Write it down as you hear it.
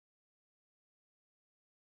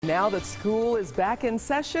Now that school is back in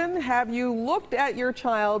session, have you looked at your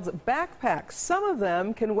child's backpack? Some of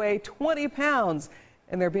them can weigh 20 pounds,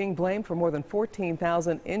 and they're being blamed for more than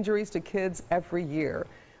 14,000 injuries to kids every year.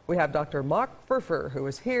 We have Dr. Pfefer, who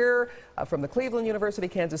is here from the Cleveland University,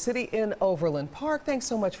 Kansas City in Overland Park. Thanks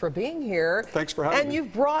so much for being here. Thanks for having me. And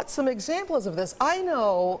you've brought some examples of this. I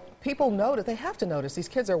know people notice, they have to notice, these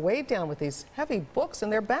kids are weighed down with these heavy books in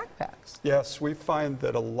their backpacks. Yes, we find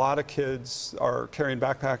that a lot of kids are carrying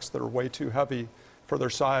backpacks that are way too heavy for their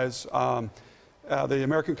size. The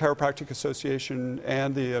American Chiropractic Association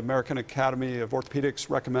and the American Academy of Orthopedics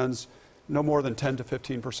recommends no more than 10 to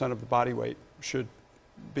 15% of the body weight should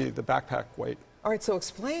be the backpack weight. All right, so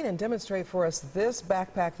explain and demonstrate for us this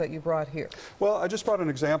backpack that you brought here. Well, I just brought an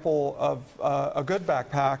example of a good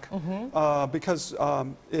backpack because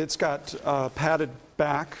it's got padded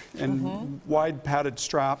back and wide padded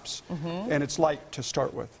straps, and it's light to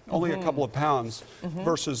start with, only a couple of pounds,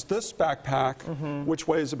 versus this backpack, which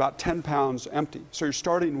weighs about 10 pounds empty. So you're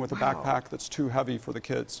starting with a backpack that's too heavy for the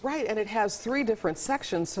kids. Right, and it has 3 different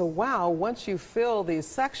sections, so wow, once you fill these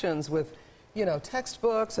sections with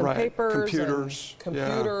textbooks and papers,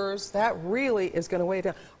 computers, that really is going to weigh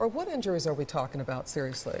down. Or what injuries are we talking about,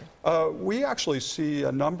 seriously? We actually see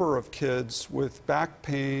a number of kids with back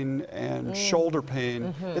pain and shoulder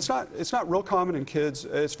pain. It's not real common in kids.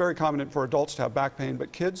 It's very common for adults to have back pain,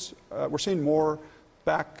 but kids, we're seeing more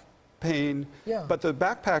back pain. But the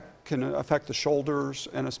backpack can affect the shoulders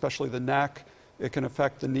and especially the neck. It can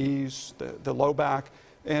affect the knees, the low back,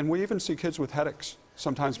 and we even see kids with headaches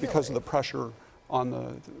sometimes because of the pressure on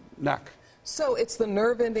the neck. So it's the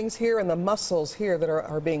nerve endings here and the muscles here that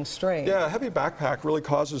are being strained. Yeah, a heavy backpack really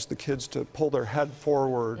causes the kids to pull their head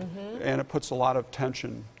forward, and it puts a lot of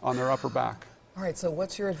tension on their upper back. All right, so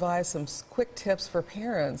what's your advice, some quick tips for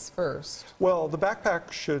parents first? Well, the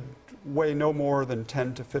backpack should weigh no more than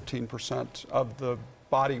 10 to 15% of the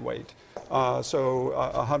body weight. So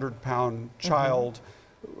a 100-pound child,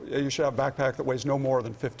 you should have a backpack that weighs no more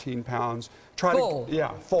than 15 pounds. Full?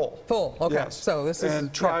 Full, okay. Yes. So this is...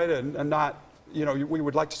 And try to not, we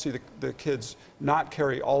would like to see the kids not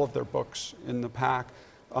carry all of their books in the pack.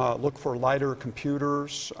 Look for lighter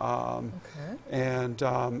computers. And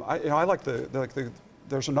I like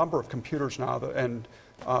there's a number of computers now and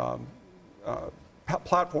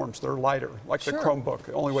platforms that are lighter, like the Chromebook.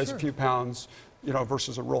 It only weighs a few pounds.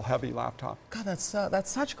 Versus a real heavy laptop. God, that's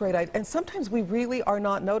such great idea. And sometimes we really are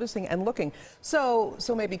not noticing and looking. So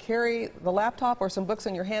maybe carry the laptop or some books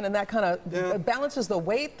in your hand, and that kind of balances the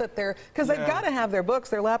weight that they're, because they've got to have their books,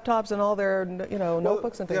 their laptops, and all their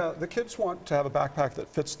notebooks and things. Yeah, the kids want to have a backpack that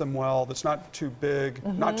fits them well, that's not too big,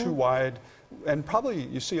 not too wide. And probably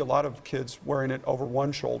you see a lot of kids wearing it over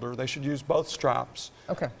one shoulder. They should use both straps.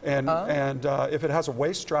 Okay. And if it has a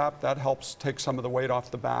waist strap, that helps take some of the weight off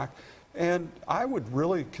the back. And I would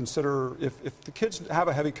really consider, if the kids have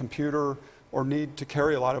a heavy computer or need to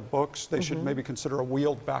carry a lot of books, they should maybe consider a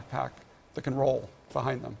wheeled backpack that can roll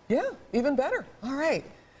behind them. Yeah, even better. All right.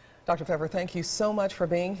 Dr. Pfefer, thank you so much for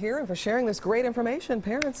being here and for sharing this great information.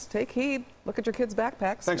 Parents, take heed. Look at your kids'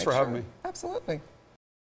 backpacks. Thanks for having me. Absolutely.